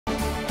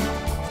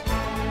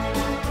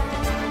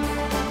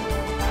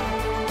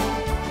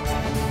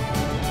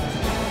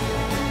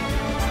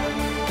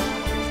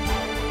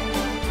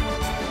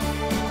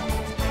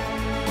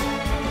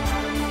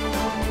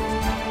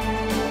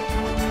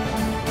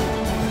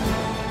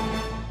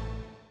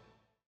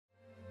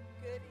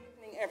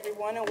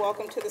everyone, and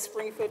welcome to the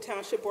Springfield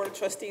Township Board of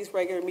Trustees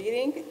regular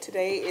meeting.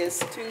 Today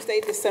is Tuesday,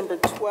 December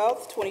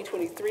 12th,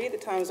 2023. The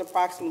time is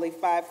approximately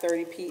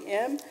 5:30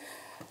 p.m.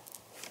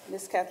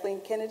 Ms. Kathleen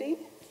Kennedy,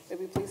 may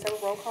we please have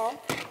a roll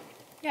call?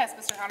 Yes,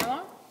 Mr.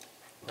 Honderlaw?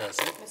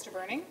 Present. Mr.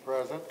 Burning?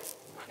 Present.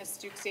 Ms.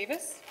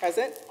 Dukes-Davis?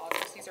 Present. All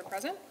trustees are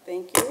present.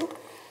 Thank you.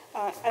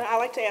 And I'd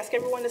like to ask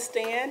everyone to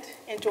stand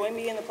and join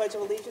me in the Pledge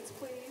of Allegiance,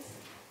 please.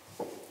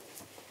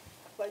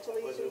 Pledge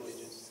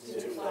allegiance to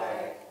the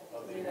flag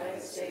of the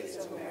United States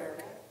of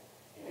America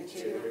and to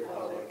the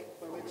republic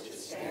for which it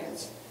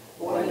stands,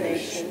 one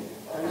nation,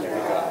 under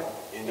God,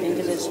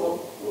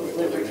 indivisible, with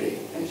liberty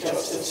and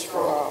justice for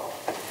all.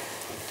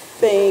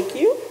 Thank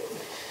you.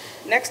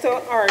 Next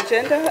on our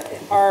agenda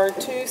are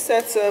two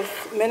sets of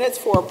minutes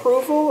for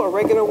approval, a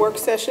regular work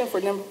session for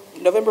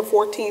November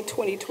 14,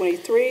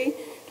 2023. Do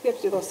we have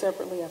to do those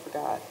separately? I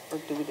forgot. Or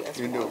do we do that?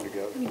 You can do it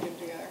together. We can do it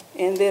together.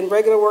 And then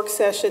regular work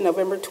session,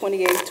 November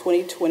 28,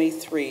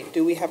 2023.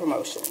 Do we have a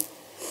motion?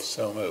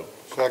 So moved.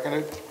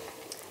 Seconded.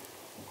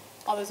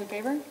 All those in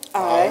favor?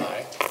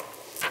 Aye.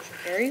 Motion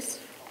carries.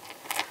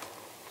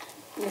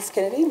 Ms.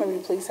 Kennedy, may we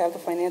please have the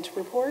financial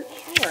report?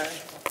 Sure.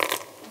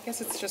 I guess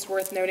it's just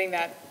worth noting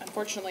that,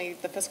 unfortunately,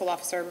 the fiscal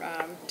officer,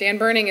 Dan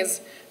Burning, is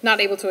not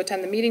able to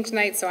attend the meeting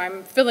tonight, so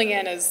I'm filling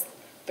in as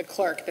the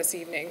clerk this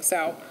evening.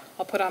 So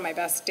I'll put on my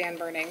best Dan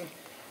Burning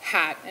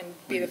hat and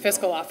be the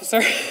fiscal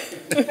officer.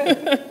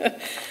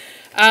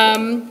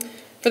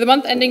 For the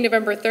month ending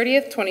November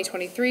 30th,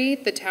 2023,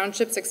 the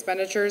township's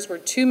expenditures were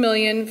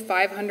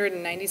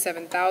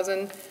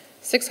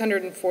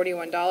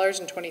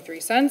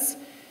 $2,597,641.23,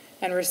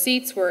 and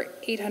receipts were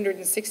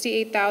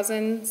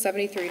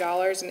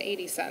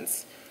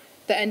 $868,073.80.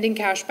 The ending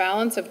cash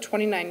balance of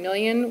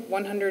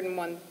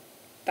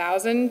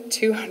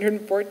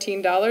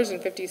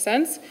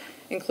 $29,101,214.50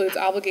 includes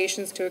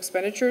obligations to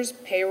expenditures,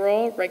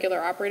 payroll,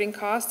 regular operating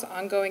costs,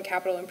 ongoing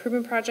capital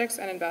improvement projects,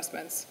 and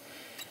investments.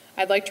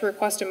 I'd like to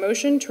request a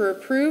motion to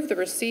approve the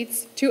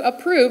receipts,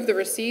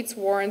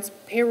 warrants,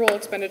 payroll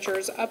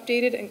expenditures,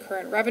 updated and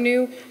current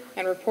revenue,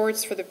 and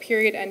reports for the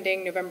period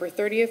ending November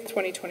 30th,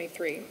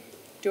 2023.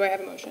 Do I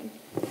have a motion?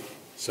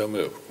 So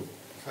moved.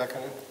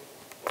 Seconded.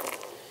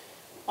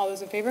 All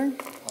those in favor?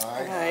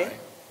 Aye.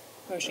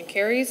 Motion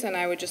carries, and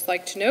I would just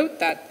like to note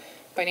that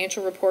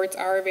financial reports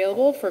are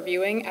available for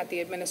viewing at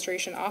the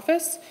administration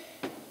office,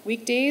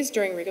 weekdays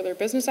during regular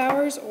business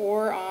hours,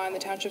 or on the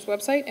township's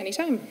website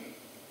anytime.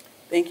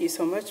 Thank you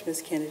so much,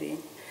 Ms. Kennedy.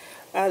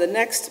 The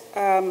next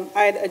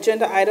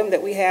agenda item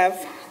that we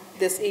have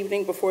this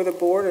evening before the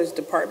board is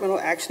departmental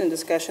action and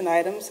discussion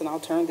items, and I'll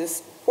turn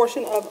this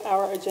portion of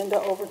our agenda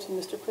over to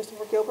Mr.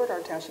 Christopher Gilbert, our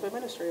township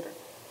administrator.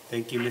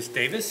 Thank you, Ms.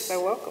 Davis.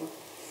 You're welcome.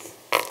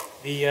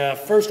 The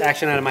first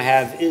action item I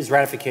have is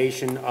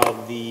ratification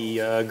of the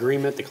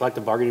agreement, the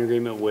collective bargaining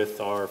agreement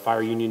with our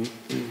fire union,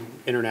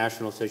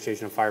 International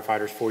Association of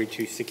Firefighters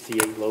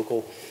 4268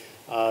 local.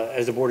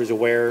 As the board is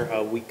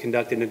aware, we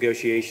conducted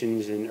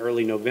negotiations in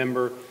early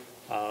November.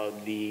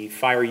 The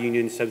fire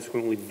union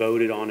subsequently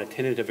voted on a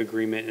tentative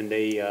agreement, and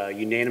they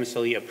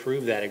unanimously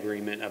approved that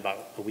agreement about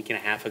a week and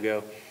a half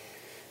ago.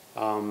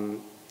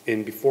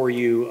 And before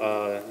you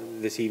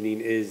this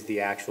evening is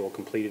the actual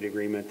completed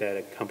agreement that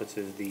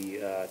encompasses the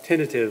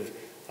tentative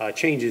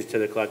changes to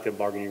the collective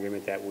bargaining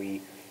agreement that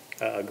we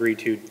agreed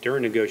to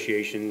during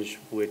negotiations,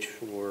 which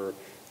were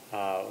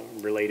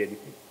related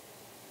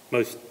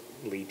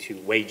mostly to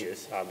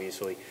wages,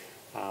 obviously.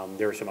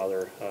 There are some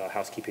other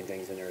housekeeping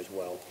things in there as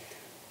well.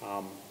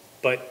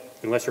 But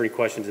unless there are any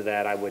questions of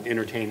that, I would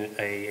entertain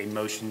a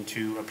motion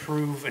to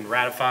approve and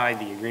ratify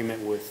the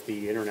agreement with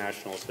the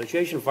International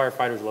Association of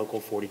Firefighters Local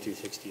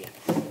 4268.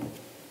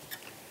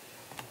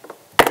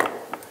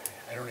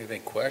 I don't have any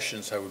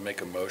questions. I would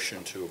make a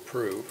motion to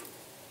approve.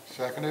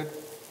 Seconded.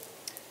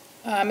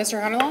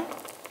 Mr. Honderlaw?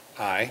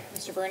 Aye.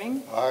 Mr.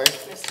 Burning? Aye.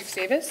 Ms.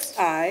 Dukes-Davis?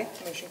 Aye.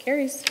 Motion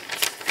carries.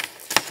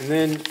 And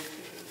then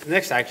the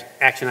next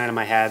action item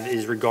I have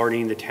is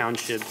regarding the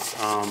township's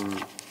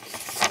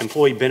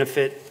employee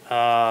benefit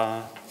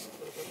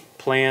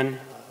plan,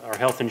 our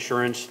health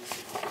insurance.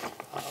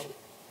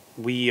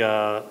 We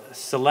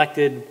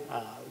selected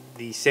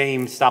the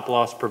same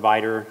stop-loss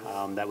provider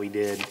that we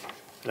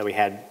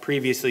had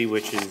previously,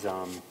 which is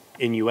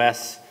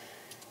NUS,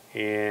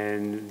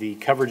 and the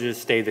coverages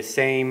stay the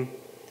same.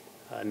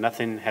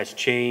 Nothing has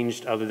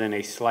changed other than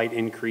a slight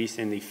increase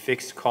in the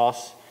fixed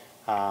costs,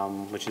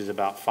 which is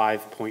about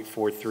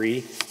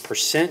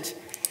 5.43%.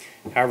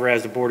 However,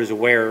 as the board is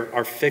aware,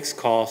 our fixed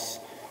costs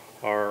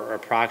are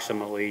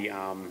approximately,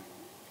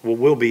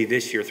 will be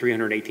this year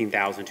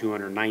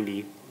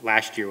 $318,290.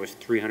 Last year was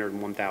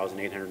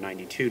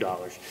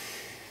 $301,892.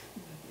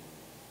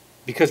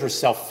 Because we're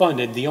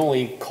self-funded, the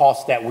only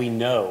costs that we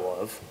know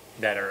of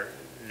that are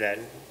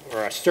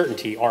a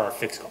certainty are our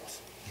fixed costs.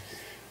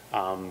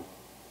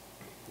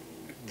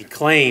 The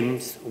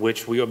claims,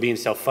 which we are being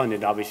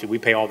self-funded, obviously we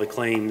pay all the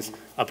claims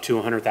up to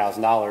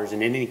 $100,000,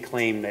 and any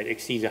claim that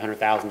exceeds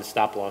 $100,000, the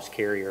stop-loss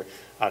carrier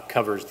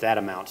covers that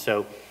amount.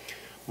 So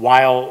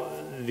while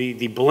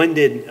the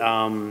blended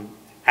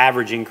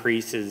Average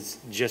increase is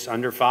just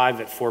under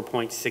 5 at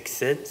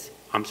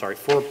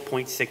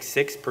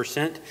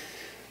 4.66%.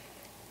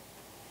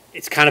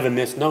 It's kind of a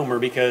misnomer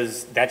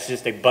because that's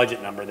just a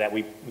budget number that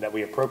we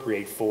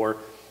appropriate for.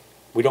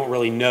 We don't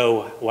really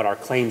know what our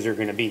claims are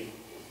going to be.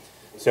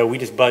 So we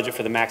just budget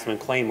for the maximum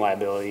claim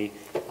liability.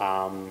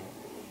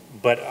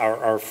 But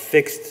our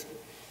fixed,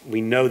 we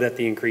know that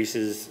the increase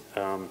is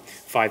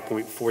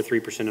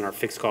 5.43% in our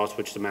fixed costs,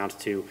 which amounts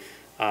to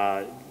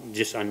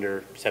just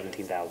under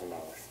 $17,000.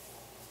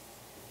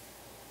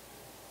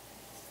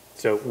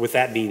 So with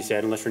that being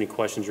said, unless there are any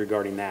questions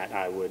regarding that,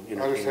 I would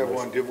entertain I just have a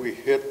motion. one. Did we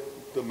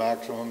hit the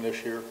maximum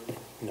this year?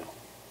 No.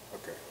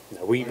 Okay.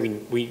 No,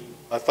 we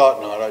I thought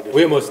not. I just.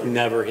 We almost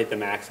never hit the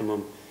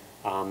maximum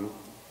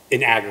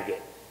in aggregate.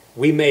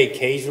 We may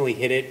occasionally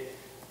hit it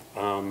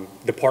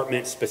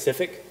department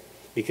specific,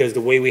 because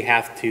the way we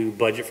have to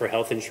budget for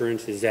health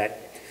insurance is that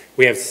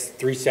we have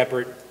 3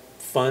 separate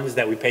funds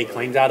that we pay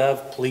claims out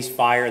of: police,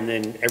 fire, and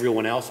then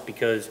everyone else,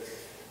 because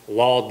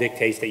law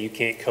dictates that you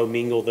can't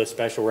commingle the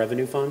special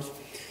revenue funds.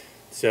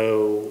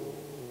 So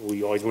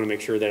we always want to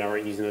make sure that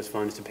aren't using those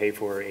funds to pay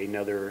for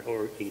another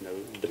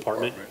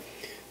department.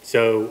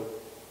 So,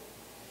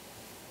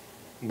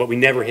 but we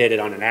never hit it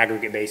on an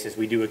aggregate basis.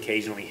 We do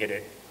occasionally hit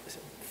it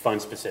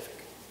fund specific.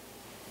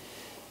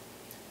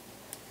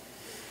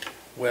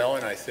 Well,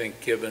 and I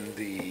think given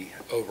the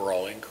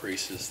overall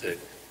increases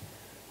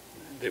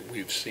that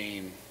we've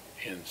seen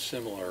in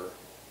similar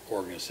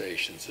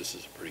organizations, this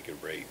is a pretty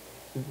good rate.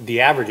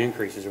 The average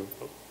increases are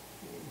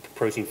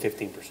approaching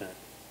 15%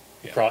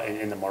 Yeah.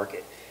 in the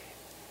market.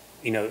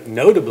 You know,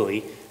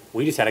 notably,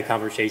 we just had a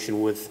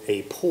conversation with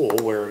a pool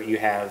where you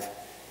have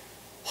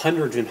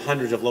hundreds and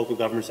hundreds of local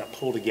governments that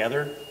pull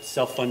together,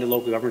 self-funded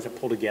local governments that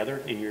pull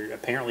together, and you're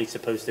apparently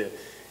supposed to,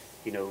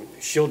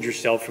 shield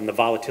yourself from the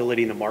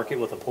volatility in the market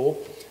with a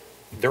pool.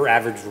 Their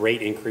average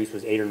rate increase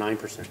was 8 or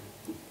 9%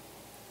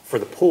 for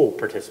the pool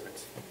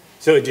participants.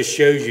 So it just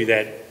shows you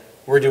that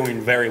we're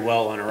doing very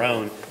well on our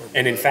own.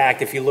 And in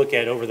fact, if you look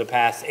at over the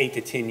past 8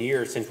 to 10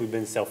 years since we've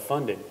been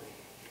self-funded,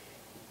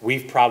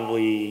 we've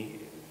probably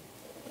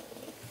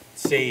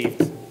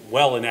saved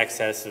well in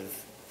excess of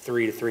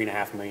 $3 to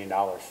 $3.5 million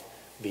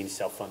being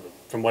self-funded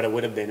from what it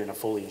would have been in a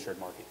fully insured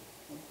market.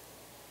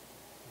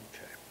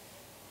 Okay.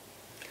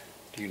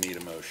 Do you need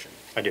a motion?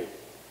 I do.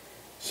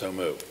 So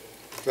moved.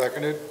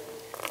 Seconded?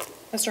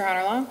 Mr.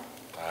 Honderlo?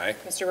 Aye.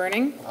 Mr.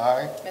 Burning?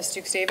 Aye. Ms.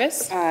 Dukes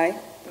Davis? Aye.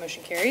 The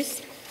motion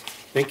carries.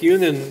 Thank you.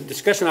 And then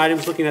discussion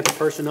items, looking at the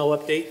personnel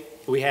update.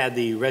 We had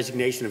the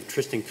resignation of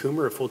Tristan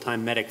Coomer, a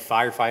full-time medic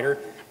firefighter,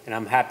 and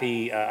I'm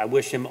happy, I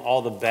wish him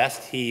all the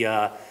best. He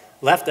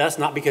left us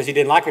not because he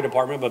didn't like our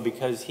department, but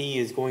because he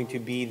is going to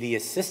be the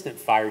assistant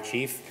fire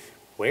chief.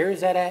 Where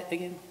is that at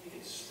again?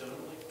 Stone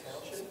Lake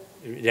Township.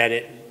 Is that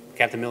it,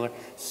 Captain Miller?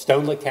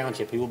 Stone Lake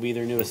Township. He will be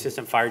their new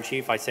assistant fire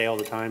chief. I say all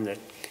the time that,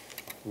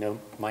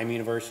 Miami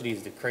University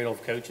is the cradle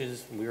of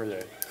coaches. We are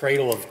the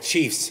cradle of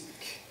chiefs.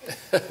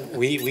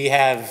 We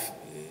have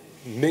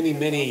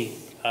many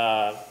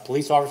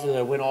police officers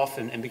that went off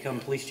and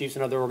become police chiefs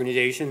in other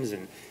organizations,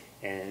 and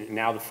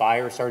now the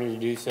fire is starting to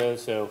do so.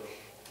 So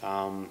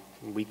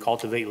we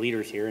cultivate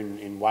leaders here,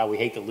 and while we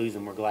hate to lose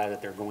them, we're glad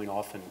that they're going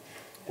off and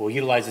will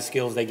utilize the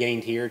skills they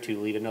gained here to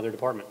lead another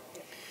department.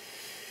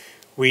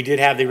 We did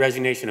have the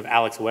resignation of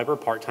Alex Weber,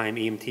 part-time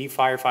EMT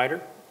firefighter.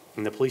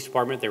 In the police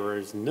department, there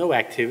was no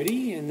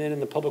activity. And then in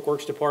the public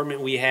works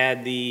department, we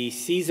had the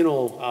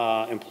seasonal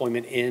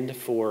employment end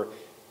for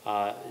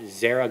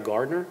Zara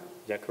Gardner.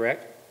 Is that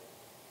correct?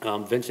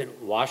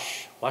 Vincent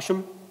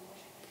Washam.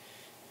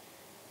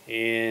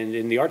 And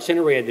in the Art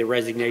Center, we had the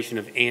resignation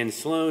of Ann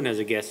Sloan as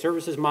a guest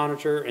services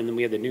monitor. And then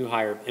we had the new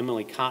hire of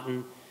Emily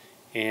Cotton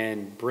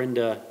and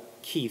Brenda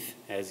Keith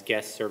as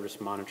guest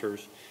service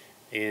monitors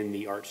in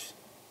the Arts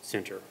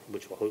Center,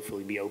 which will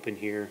hopefully be open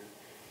here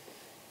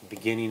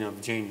beginning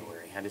of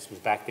January. I just was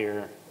back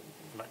there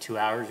about 2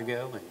 hours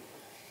ago, and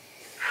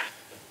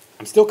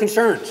I'm still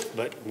concerned,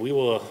 but we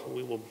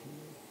will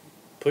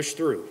push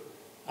through.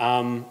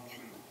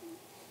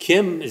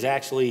 Kim is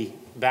actually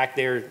back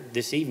there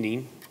this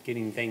evening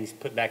getting things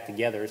put back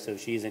together, so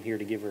she isn't here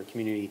to give her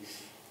community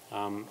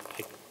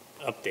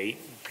update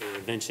for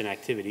events and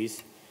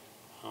activities.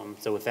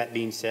 So with that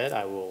being said,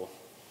 I will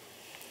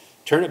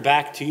turn it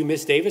back to you,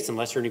 Ms. Davis,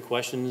 unless there are any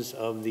questions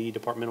of the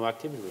departmental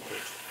activity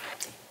report.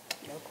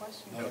 No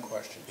questions. No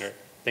questions. All right.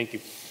 Thank you.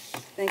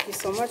 Thank you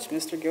so much,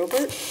 Mr.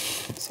 Gilbert.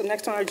 So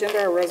next on our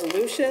agenda are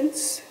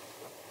resolutions.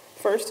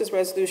 First is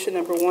resolution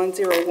number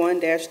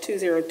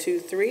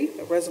 101-2023,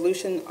 a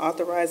resolution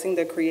authorizing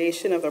the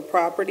creation of the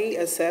Property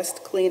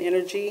Assessed Clean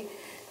Energy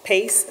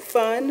PACE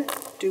Fund.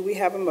 Do we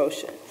have a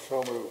motion?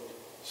 So moved.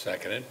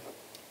 Seconded.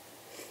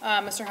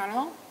 Mr.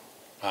 Honderlo?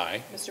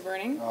 Aye. Mr.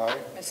 Burning? Aye.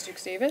 Ms.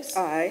 Dukes Davis?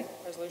 Aye.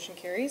 Resolution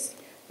carries.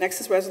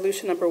 Next is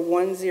resolution number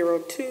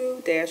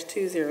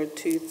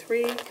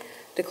 102-2023,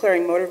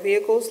 declaring motor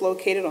vehicles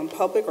located on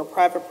public or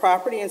private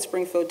property in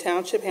Springfield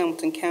Township,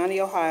 Hamilton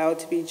County, Ohio,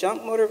 to be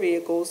junk motor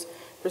vehicles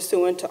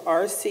pursuant to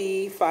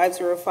RC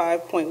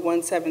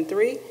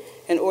 505.173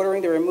 and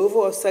ordering the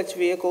removal of such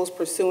vehicles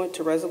pursuant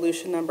to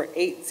Resolution Number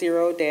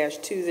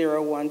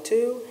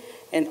 80-2012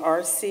 and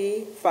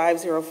RC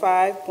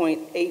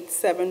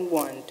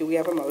 505.871. Do we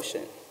have a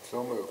motion?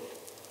 So moved.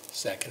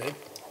 Seconded.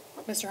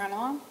 Mr.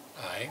 Honeyland?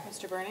 Aye.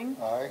 Mr. Burning?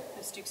 Aye.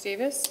 Ms. Dukes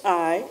Davis?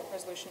 Aye.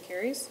 Resolution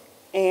carries.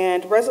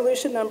 And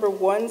Resolution Number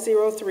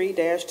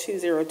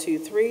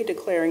 103-2023,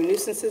 declaring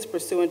nuisances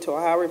pursuant to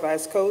Ohio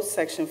Revised Code,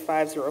 Section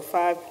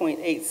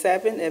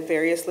 505.87, at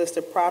various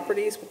listed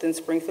properties within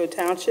Springfield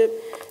Township,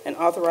 and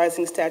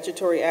authorizing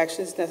statutory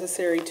actions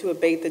necessary to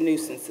abate the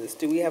nuisances.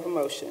 Do we have a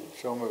motion?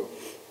 So moved.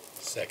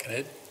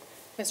 Seconded.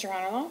 Mr.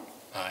 Honeyland?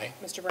 Aye.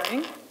 Mr.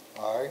 Burning?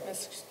 Aye.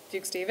 Ms.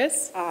 Dukes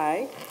Davis?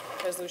 Aye.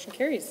 Resolution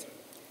carries.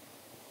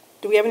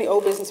 Do we have any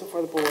old business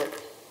before the board?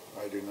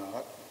 I do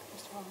not.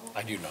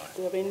 I do not.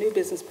 Do we have any new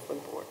business before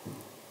the board?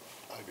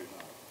 I do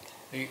not.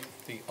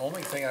 The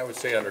only thing I would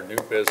say under new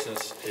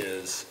business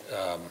is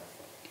the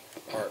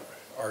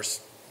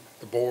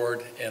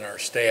board and our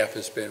staff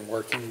has been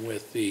working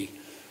with the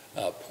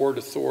Port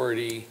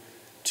Authority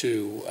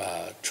to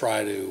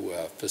try to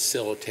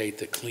facilitate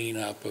the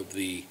cleanup of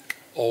the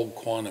old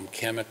Quantum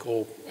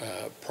Chemical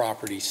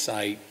property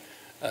site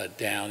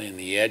down in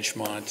the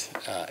Edgemont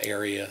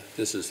area.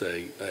 This is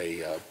a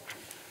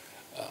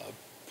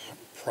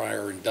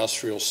prior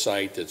industrial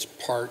site that's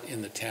part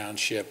in the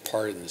township,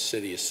 part in the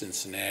city of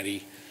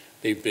Cincinnati.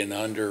 They've been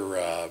under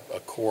a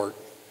court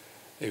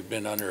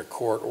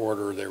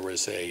order. There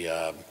was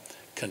a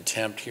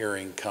contempt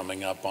hearing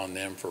coming up on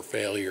them for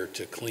failure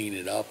to clean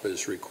it up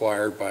as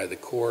required by the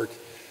court.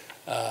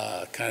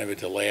 Kind of at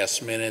the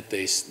last minute,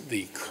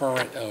 the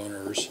current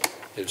owners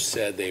have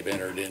said they've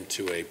entered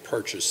into a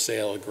purchase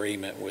sale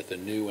agreement with a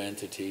new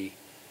entity,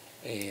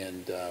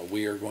 and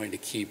we are going to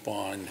keep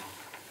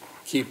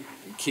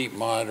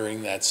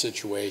monitoring that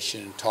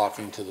situation,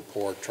 talking to the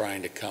port,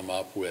 trying to come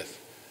up with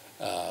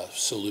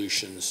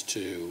solutions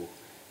to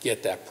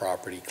get that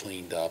property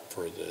cleaned up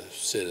for the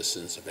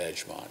citizens of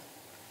Edgemont.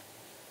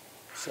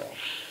 So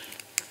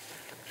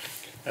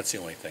that's the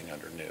only thing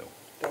under new.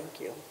 Thank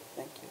you.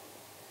 Thank you.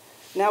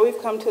 Now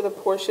we've come to the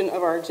portion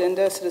of our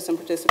agenda, citizen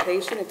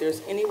participation. If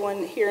there's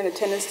anyone here in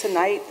attendance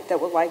tonight that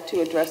would like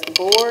to address the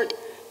board,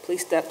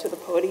 please step to the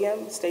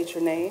podium, state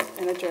your name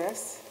and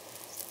address.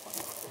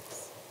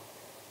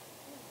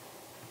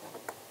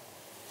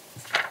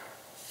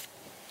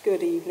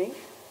 Good evening.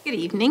 Good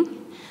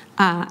evening.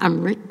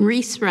 I'm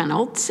Reese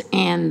Reynolds,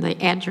 and the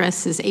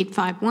address is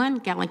 851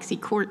 Galaxy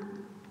Court.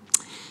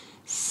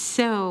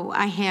 So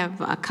I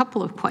have a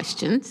couple of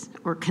questions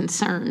or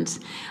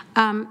concerns.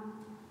 I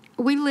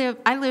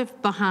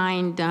live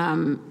behind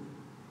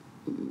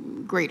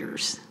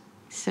Graders,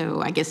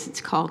 so I guess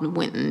it's called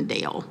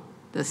Wintondale,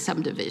 the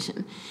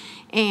subdivision.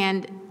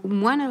 And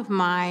one of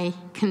my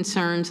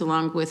concerns,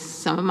 along with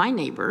some of my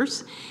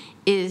neighbors,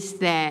 is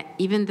that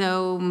even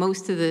though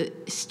most of the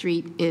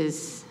street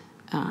is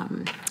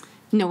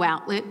no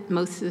outlet,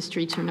 most of the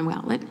streets are no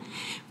outlet,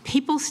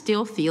 people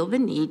still feel the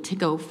need to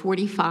go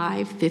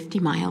 45, 50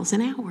 miles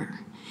an hour.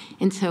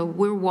 And so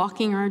we're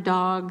walking our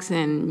dogs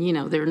and, you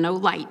know, there are no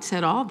lights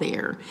at all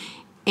there.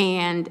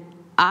 And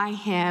I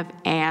have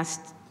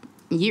asked,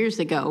 years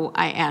ago,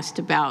 I asked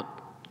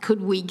about,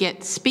 could we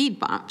get speed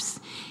bumps?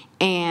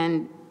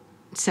 And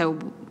so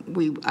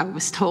I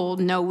was told,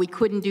 no, we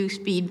couldn't do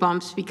speed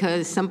bumps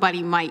because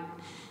somebody might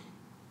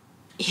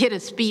hit a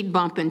speed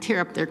bump and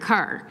tear up their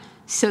car.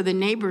 So the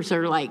neighbors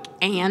are like,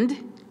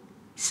 and?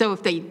 So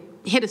if they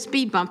hit a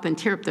speed bump and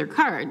tear up their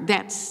car,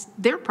 that's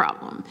their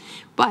problem.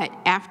 But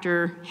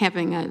after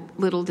having a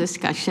little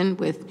discussion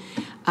with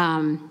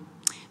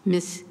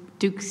Ms.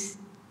 Dukes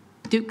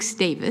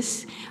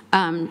Davis,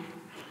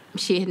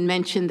 she had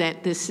mentioned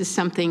that this is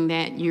something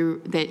that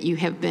you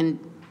have been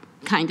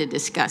kind of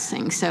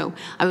discussing. So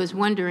I was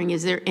wondering,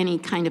 is there any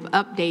kind of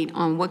update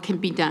on what can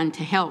be done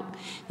to help?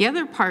 The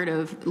other part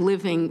of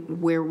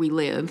living where we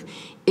live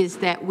is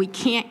that we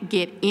can't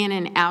get in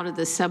and out of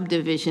the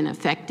subdivision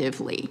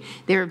effectively.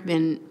 There have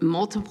been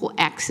multiple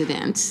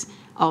accidents,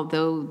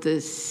 although the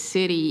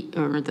city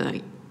or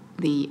the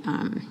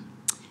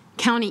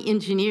county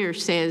engineer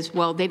says,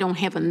 well, they don't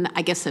have,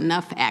 I guess,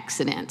 enough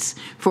accidents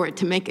for it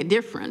to make a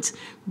difference.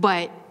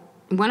 But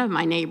one of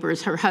my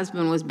neighbors, her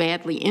husband was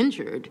badly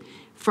injured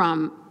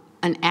from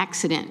an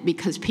accident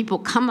because people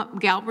come up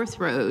Galbraith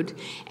Road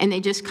and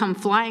they just come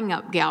flying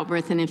up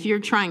Galbraith, and if you're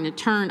trying to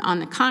turn on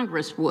the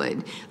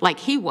Congresswood like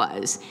he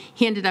was,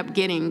 he ended up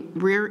getting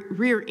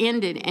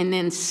rear-ended and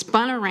then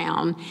spun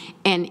around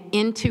and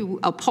into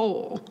a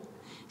pole.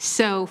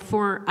 So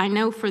I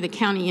know for the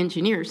county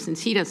engineer,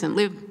 since he doesn't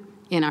live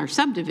in our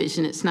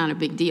subdivision, it's not a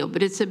big deal,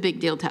 but it's a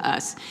big deal to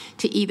us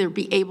to either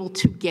be able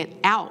to get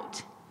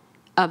out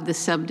of the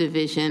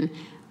subdivision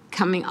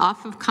coming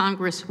off of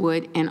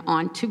Congresswood and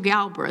onto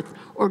Galbraith,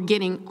 or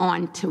getting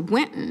onto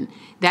Winton.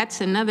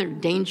 That's another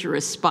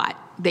dangerous spot.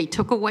 They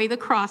took away the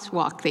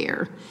crosswalk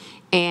there,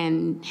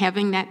 and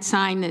having that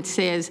sign that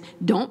says,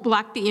 don't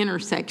block the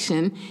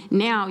intersection,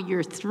 now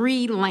you're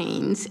 3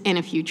 lanes, and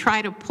if you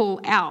try to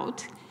pull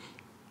out,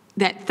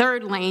 that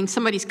third lane,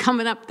 somebody's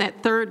coming up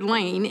that third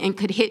lane and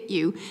could hit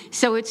you.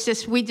 So it's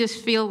just, we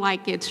just feel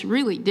like it's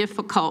really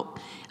difficult,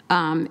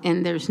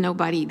 and there's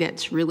nobody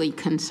that's really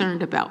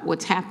concerned about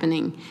what's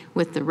happening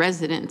with the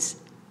residents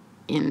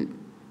in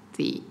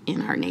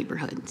our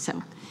neighborhood.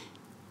 So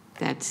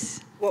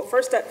that's... Well,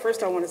 first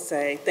I want to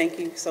say thank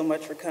you so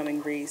much for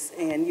coming, Reese.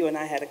 And you and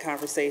I had a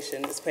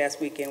conversation this past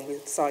weekend. We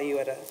saw you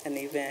at an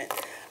event.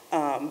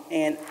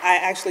 And I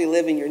actually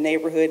live in your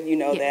neighborhood. You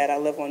know that. I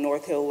live on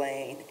North Hill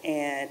Lane.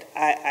 And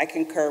I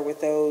concur with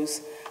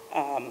those,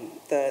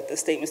 the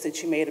statements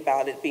that you made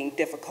about it being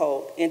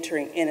difficult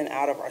entering in and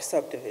out of our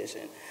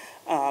subdivision.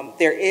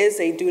 There is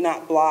a do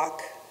not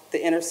block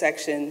the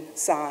intersection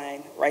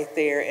sign right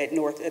there at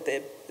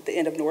the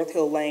end of North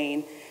Hill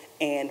Lane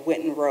and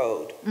Winton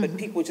Road, but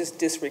people just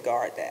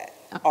disregard that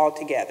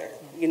altogether.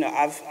 You know,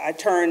 I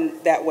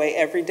turn that way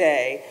every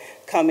day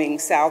coming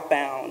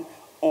southbound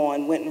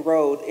on Winton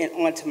Road and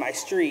onto my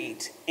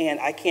street,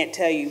 and I can't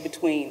tell you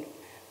between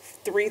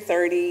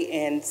 3:30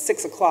 and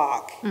 6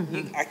 o'clock,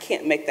 I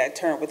can't make that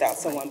turn without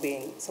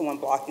someone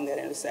blocking that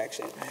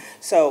intersection.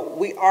 So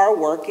we are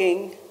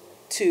working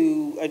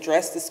to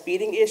address the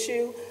speeding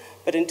issue,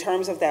 but in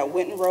terms of that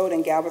Winton Road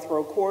and Galbraith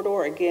Road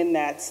corridor, again,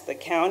 that's the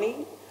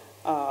county.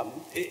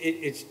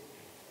 It's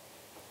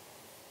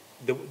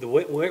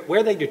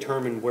where they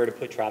determine where to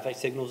put traffic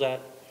signals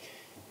at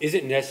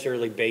isn't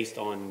necessarily based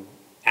on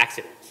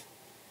accidents.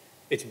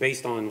 It's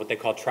based on what they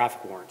call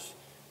traffic warrants,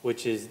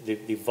 which is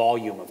the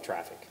volume of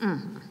traffic.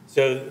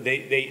 So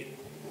they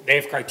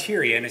have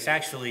criteria, and it's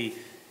actually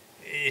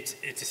it's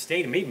a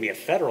state, maybe a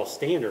federal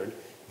standard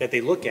that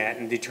they look at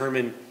and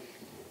determine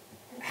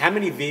how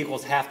many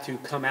vehicles have to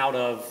come out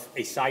of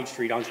a side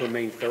street onto a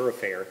main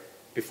thoroughfare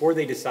before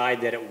they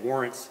decide that it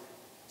warrants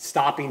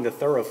stopping the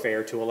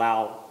thoroughfare to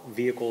allow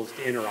vehicles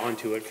to enter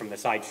onto it from the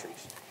side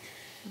streets.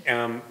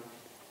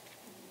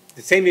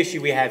 The same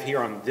issue we have here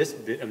on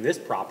this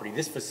property,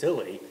 this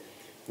facility,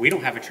 we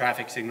don't have a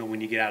traffic signal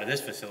when you get out of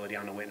this facility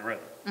on the Winton Road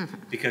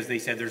because they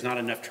said there's not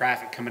enough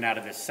traffic coming out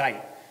of this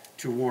site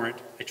to warrant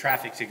a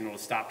traffic signal to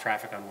stop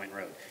traffic on Winton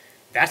Road.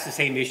 That's the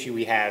same issue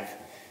we have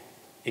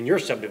in your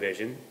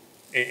subdivision,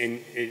 and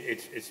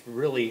it's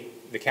really,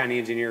 the county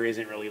engineer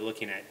isn't really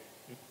looking at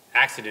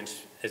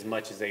accidents as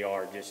much as they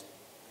are just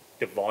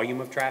the volume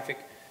of traffic.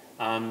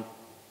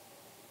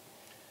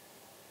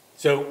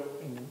 So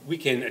we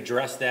can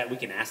address that. We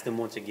can ask them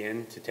once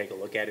again to take a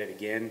look at it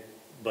again.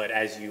 But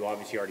as you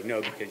obviously already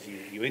know, because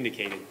you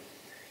indicated,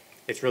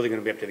 it's really going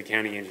to be up to the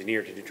county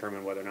engineer to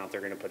determine whether or not they're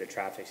going to put a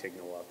traffic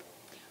signal up.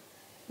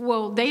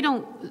 Well,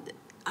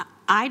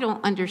 I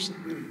don't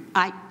understand.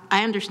 I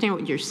understand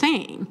what you're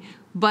saying,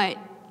 but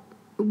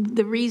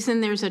the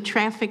reason there's a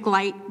traffic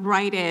light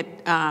right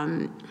at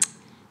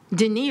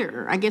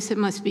Denier, I guess it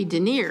must be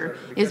Denier,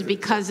 is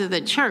because of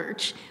the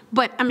church.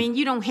 But, I mean,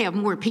 you don't have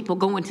more people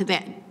going to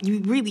that. You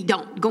really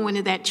don't go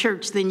into that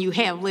church than you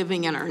have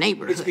living in our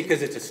neighborhood. It's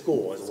because it's a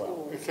school as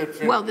well.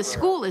 Well, the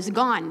school is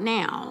gone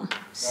now.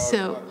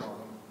 So,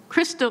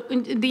 Crystal,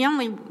 the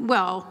only,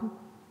 well,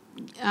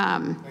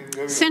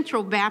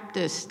 Central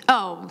Baptist,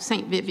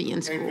 St.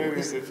 Vivian School. St.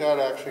 Vivian's, it's at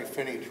actually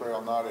Finney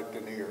Trail, not at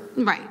Denier.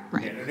 Right.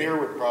 Denier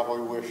would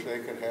probably wish they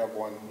could have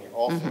one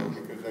also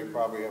because they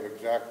probably have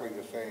exactly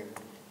the same,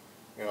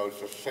 you know, it's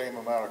the same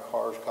amount of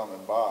cars coming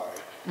by.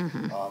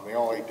 The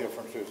only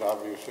difference is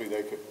obviously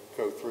they could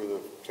go through the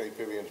St.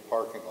 Vivian's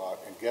parking lot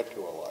and get to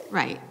a light.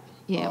 Right.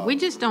 Yeah, we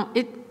just don't,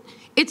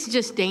 it's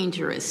just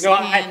dangerous. No,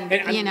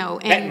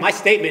 and my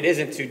statement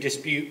isn't to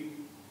dispute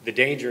the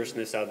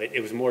dangerousness of it.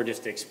 It was more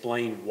just to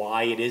explain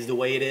why it is the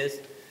way it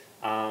is.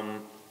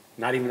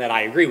 Not even that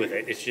I agree with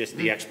it. It's just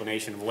the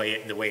explanation of the way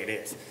it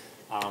is.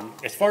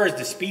 As far as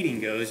the speeding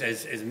goes,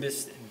 as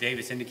Ms.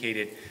 Davis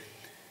indicated,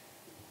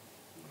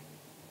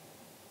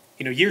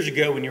 you know, years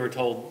ago when you were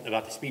told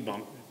about the speed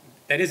bump,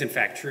 that is in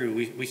fact true.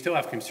 We still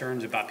have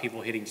concerns about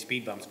people hitting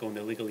speed bumps going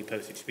the legally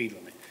posted speed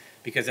limit.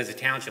 Because as a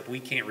township, we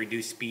can't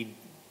reduce speed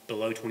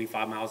below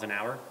 25 miles an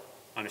hour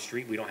on a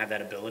street. We don't have that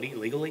ability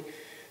legally.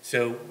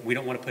 So we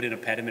don't want to put an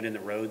impediment in the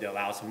road that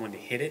allows someone to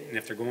hit it. And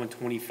if they're going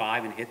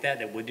 25 and hit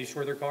that would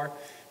destroy their car,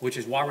 which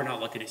is why we're not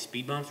looking at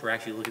speed bumps. We're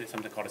actually looking at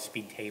something called a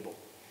speed table,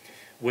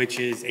 which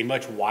is a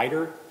much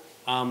wider,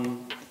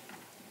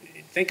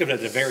 think of it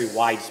as a very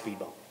wide speed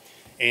bump.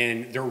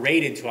 And they're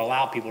rated to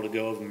allow people to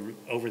go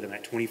over them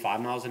at 25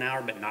 miles an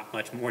hour, but not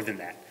much more than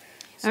that.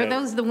 So, are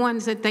those the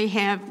ones that they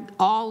have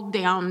all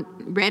down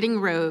Reading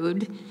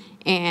Road,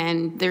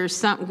 and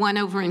there's one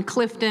over in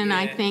Clifton, yeah,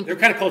 I think? They're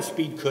kind of called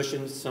speed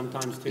cushions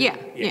sometimes, too.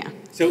 Yeah.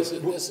 So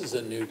this is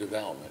a new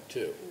development,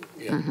 too.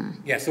 Yeah.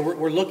 Yeah, so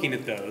we're looking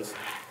at those,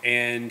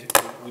 and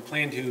we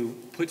plan to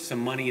put some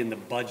money in the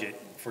budget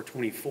for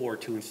 '24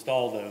 to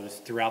install those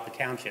throughout the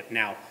township.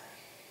 Now,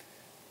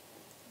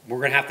 we're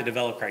going to have to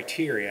develop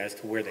criteria as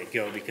to where they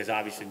go, because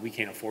obviously we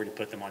can't afford to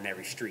put them on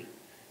every street.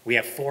 We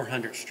have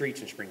 400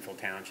 streets in Springfield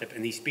Township,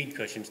 and these speed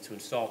cushions to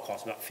install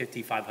cost about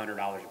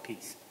 $5,500 a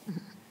piece.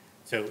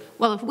 So,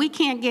 Well, if we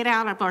can't get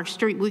out of our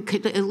street, we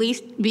could at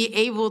least be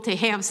able to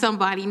have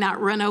somebody not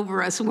run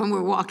over us when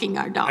we're walking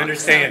our dogs.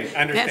 understand.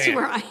 That's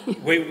where I,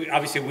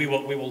 Obviously, we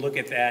will look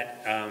at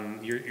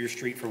that, your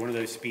street for one of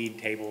those speed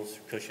tables,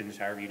 cushions,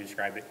 however you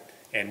describe it,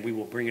 and we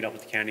will bring it up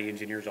with the county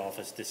engineer's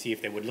office to see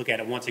if they would look at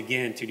it once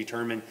again to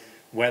determine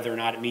whether or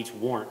not it meets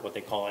warrant, what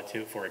they call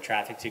it, for a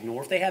traffic signal,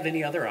 or if they have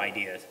any other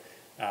ideas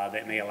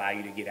that may allow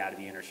you to get out of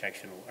the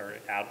intersection or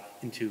out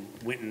into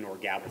Winton or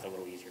Galbraith a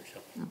little easier. So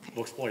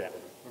we'll explore that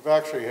with them. We've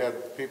actually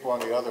had people on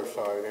the other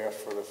side ask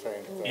for the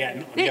same thing. Yeah,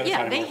 on the other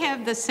side of they North.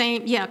 have the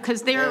same, yeah,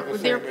 because They have the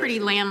they're same pretty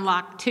issue.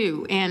 landlocked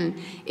too. And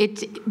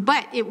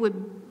but it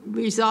would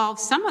resolve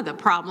some of the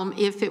problem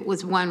if it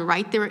was one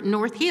right there at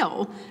North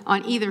Hill,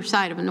 on either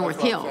side of North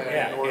That's Hill. what I'm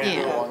saying, North Yeah.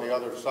 Hill on the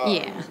other side.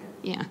 Yeah,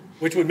 yeah.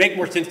 Which would make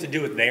more sense to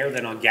do it there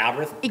than on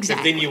Galbraith.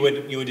 Exactly. Because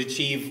then you would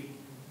achieve,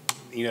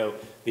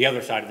 the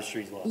other side of the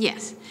street as well.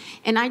 Yes,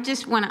 and I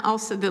just want to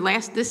also,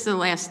 this is the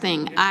last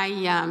thing.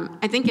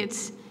 I think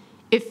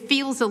it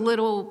feels a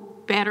little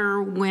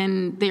better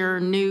when there are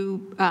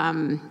new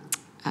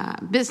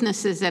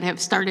businesses that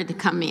have started to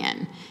come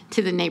in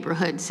to the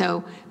neighborhood.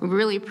 So we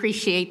really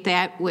appreciate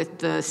that with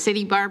the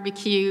City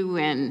Barbecue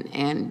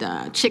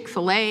and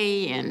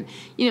Chick-fil-A and,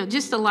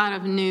 just a lot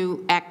of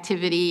new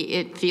activity.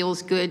 It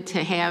feels good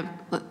to have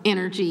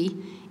energy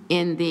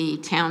in the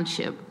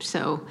township,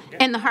 so,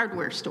 and the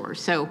hardware store.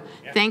 So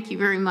thank you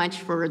very much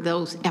for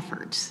those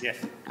efforts. Yes.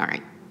 All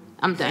right,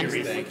 I'm done.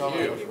 Thank Come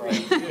you. with us,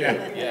 right?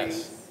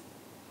 Yes.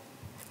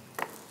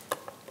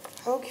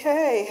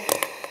 Okay.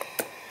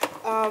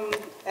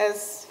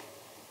 As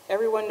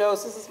everyone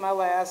knows, this is my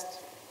last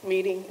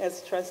meeting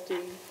as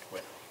trustee,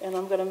 and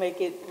I'm going to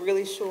make it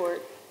really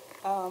short.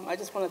 I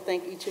just want to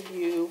thank each of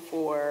you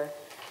for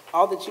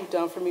all that you've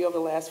done for me over the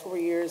last 4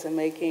 years and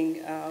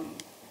making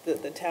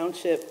the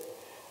township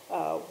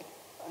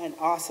an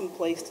awesome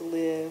place to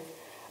live.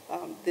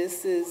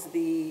 This is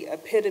the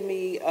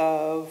epitome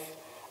of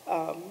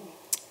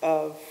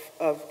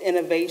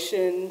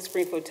innovation.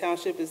 Springfield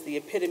Township is the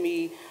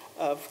epitome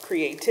of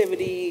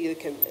creativity,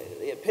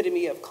 the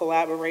epitome of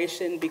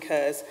collaboration,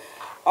 because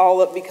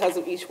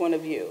of each one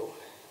of you.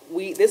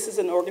 This is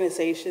an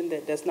organization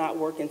that does not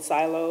work in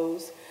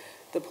silos.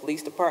 The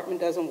police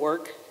department doesn't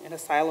work in a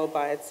silo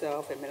by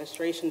itself.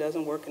 Administration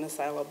doesn't work in a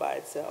silo by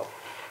itself.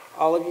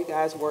 All of you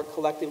guys work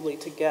collectively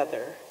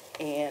together,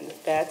 and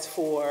that's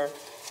for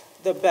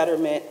the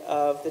betterment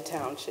of the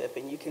township,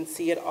 and you can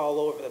see it all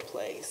over the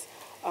place.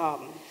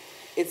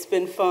 It's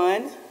been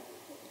fun.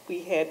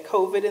 We had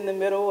COVID in the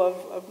middle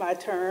of my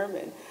term,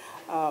 and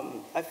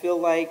I feel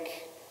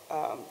like,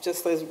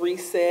 just as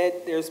Reese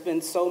said, there's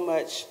been so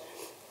much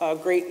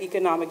great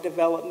economic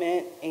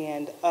development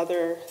and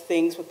other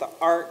things with the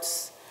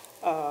arts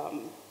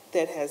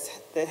that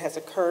has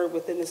occurred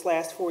within this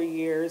last 4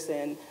 years.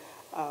 And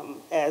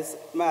as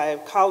my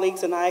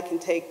colleagues and I can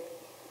take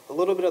a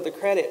little bit of the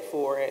credit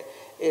for it,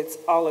 it's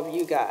all of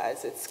you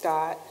guys. It's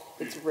Scott,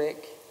 it's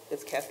Rick,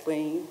 it's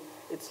Kathleen,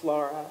 it's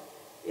Laura,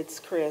 it's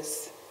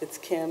Chris, it's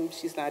Kim,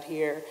 she's not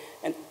here,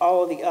 and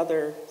all of the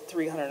other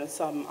 300 and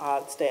some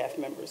odd staff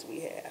members we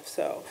have.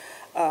 So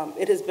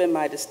it has been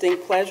my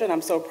distinct pleasure, and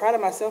I'm so proud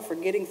of myself for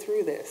getting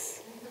through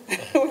this.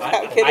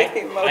 Without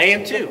getting emotional. I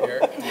am too.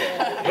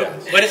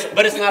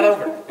 But it's not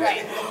over.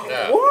 Right.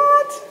 No,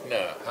 What?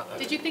 no.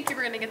 Did you think you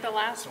were going to get the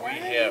last one?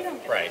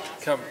 Right.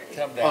 Come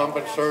down. Pomp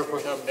and Come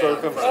down.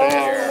 circumstance.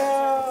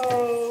 Oh,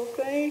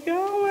 no. Thank you.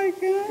 Oh, my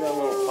God. Got a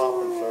little pomp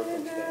and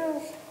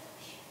circumstance.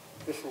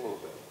 Just a little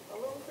bit. A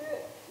little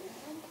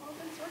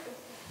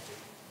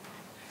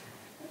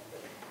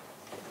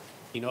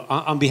bit.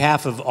 On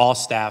behalf of all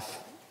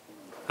staff,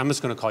 I'm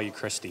just going to call you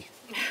Christy.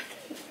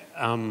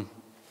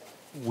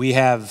 We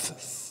have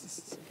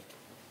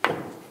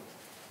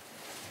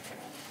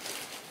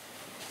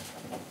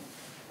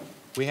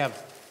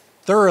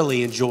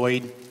thoroughly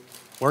enjoyed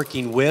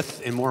working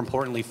with, and more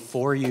importantly,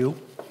 for you.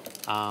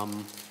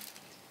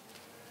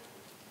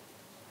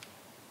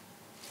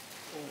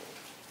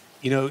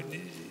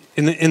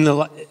 In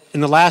the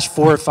last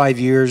 4 or 5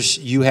 years,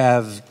 you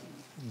have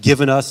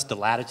given us the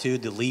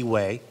latitude, the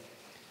leeway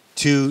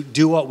to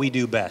do what we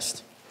do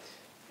best.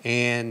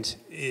 And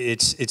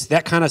it's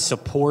that kind of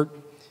support,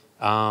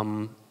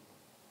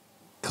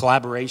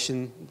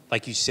 collaboration,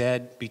 like you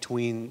said,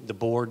 between the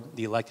board,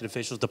 the elected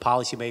officials, the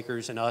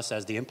policymakers, and us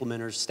as the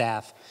implementers,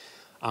 staff,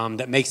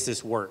 that makes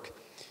this work.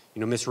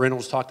 Ms.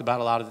 Reynolds talked about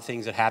a lot of the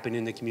things that happen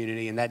in the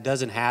community, and that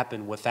doesn't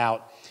happen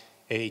without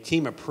a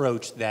team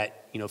approach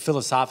that,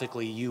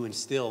 philosophically you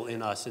instill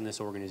in us in this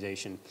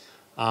organization.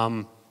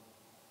 In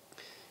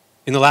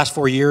the last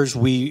 4 years,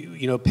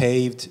 we,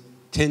 paved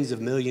tens of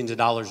millions of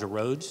dollars of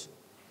roads.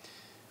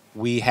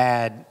 We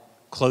had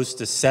close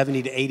to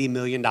 $70 to $80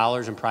 million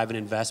in private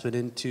investment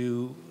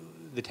into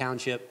the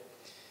township.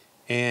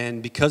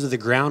 And because of the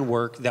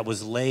groundwork that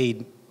was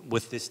laid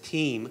with this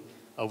team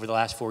over the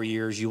last 4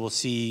 years, you will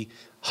see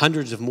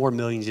hundreds of more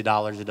millions of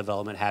dollars of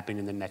development happening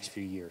in the next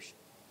few years.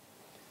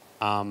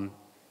 On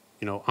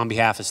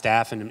behalf of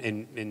staff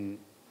and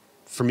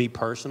for me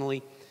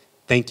personally,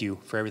 thank you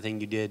for everything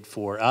you did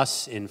for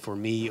us and for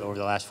me over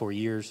the last 4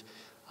 years.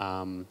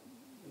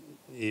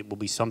 It will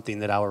be something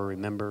that I will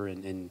remember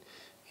and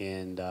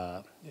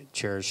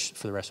cherish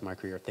for the rest of my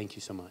career. Thank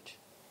you so much.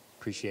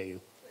 Appreciate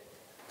you.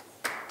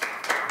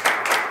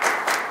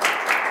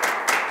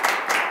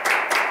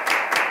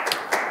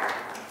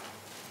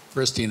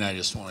 Christine, I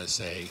just want to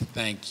say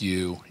thank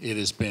you. It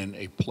has been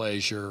a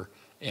pleasure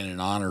and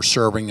an honor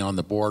serving on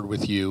the board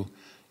with you.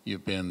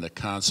 You've been the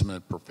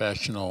consummate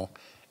professional,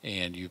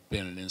 and you've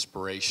been an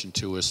inspiration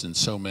to us in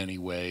so many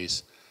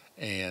ways.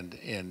 And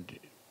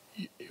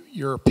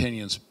your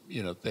opinions,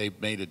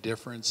 they've made a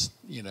difference,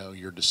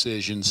 your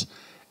decisions.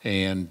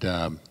 And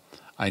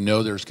I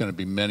know there's going to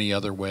be many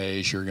other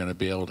ways you're going to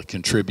be able to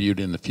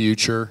contribute in the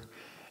future,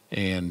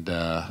 and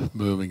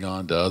moving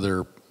on to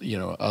other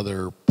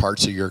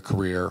parts of your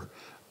career.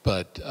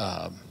 But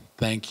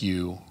thank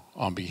you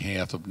on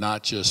behalf of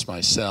not just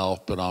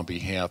myself, but on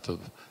behalf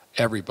of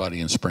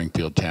everybody in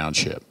Springfield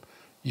Township.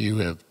 You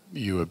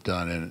have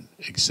done an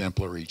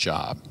exemplary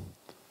job.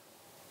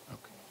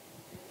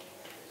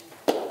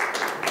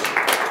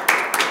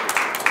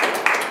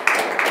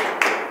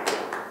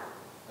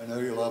 I know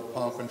you love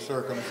pomp and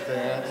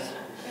circumstance,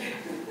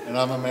 and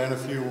I'm a man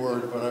of few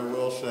words, but I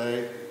will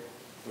say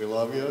we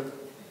love you.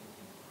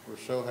 We're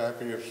so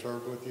happy to have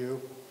served with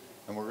you,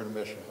 and we're going to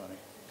miss you, honey.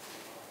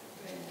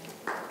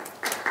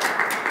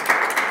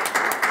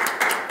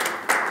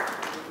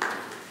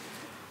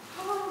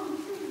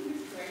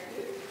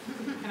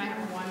 Can I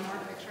have one more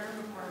picture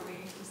before we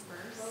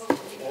disperse?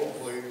 Oh,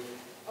 please.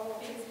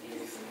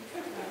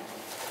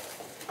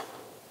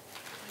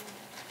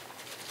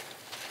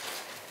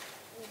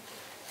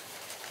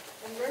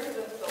 And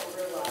residents don't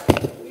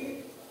realize,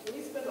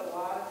 we spend a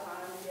lot of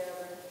time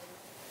together,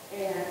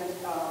 and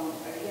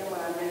again, when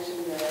I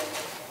mentioned that,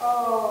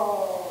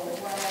 oh,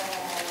 wow.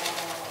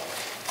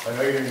 I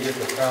know you didn't get to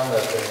pound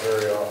that thing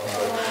very often,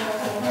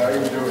 but now you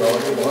can do it all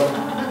you want.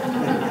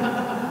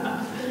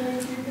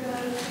 Thank you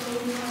guys so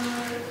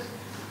much.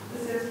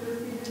 This is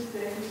Christine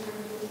Day,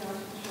 Springfield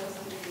Township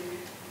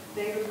Trustees.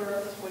 Date of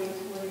birth,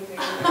 2020.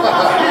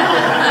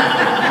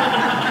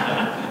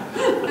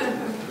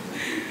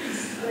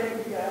 Thank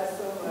you guys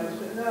so much.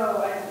 But no,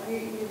 we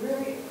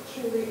really,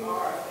 truly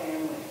are a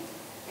family.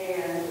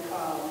 And,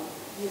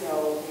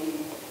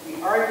 we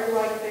argue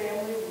like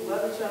family, we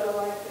love each other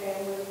like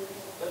family.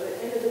 But at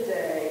the end of the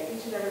day,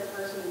 each and every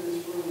person in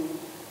this room,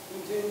 we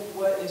do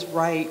what is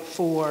right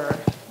for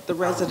the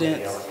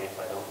residents.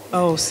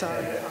 Oh,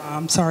 sorry,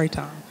 Tom. Sorry,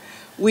 Tom.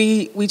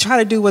 We try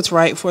to do what's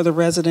right for the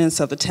residents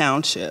of the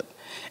township.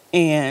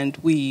 And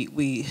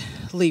we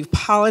leave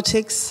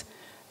politics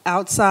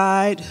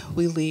outside.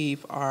 We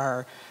leave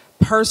our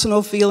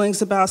personal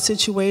feelings about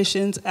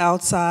situations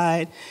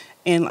outside.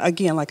 And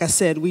again, like I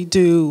said, we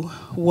do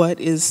what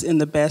is in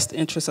the best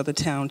interest of the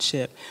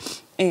township.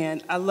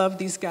 And I love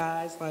these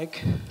guys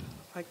like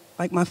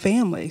my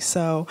family.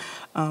 So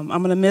I'm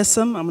going to miss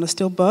them. I'm going to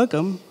still bug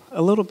them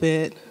a little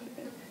bit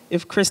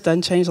if Chris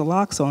doesn't change the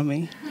locks on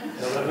me. I'm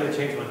not going to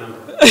change my number.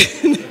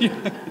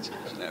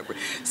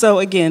 So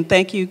again,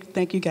 thank you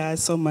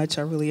guys so much.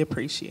 I really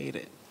appreciate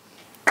it.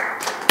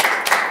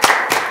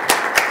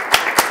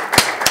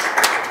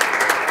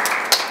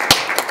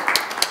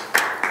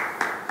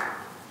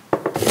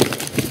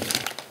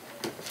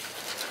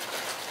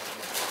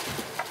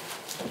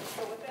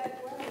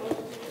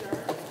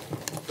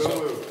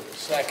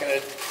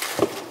 Seconded.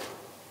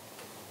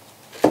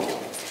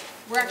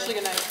 We're actually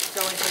going to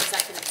go into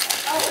executive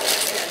session.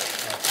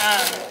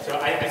 So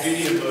I do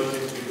need a motion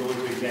to go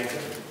into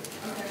executive.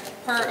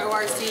 Per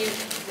ORC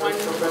 1.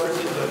 For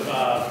purposes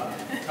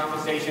of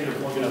compensation and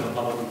employment of a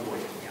public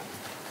employee.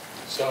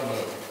 So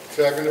moved.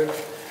 Seconded?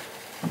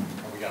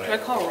 Do I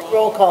call roll?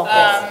 Roll call.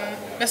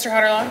 Mr.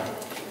 Hutterloh?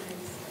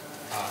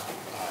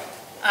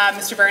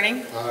 Mr.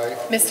 Burning? Aye.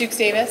 Ms. Dukes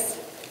Davis?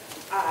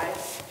 Aye.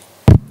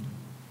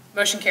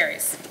 Motion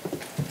carries.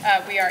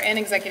 We are in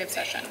executive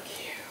session.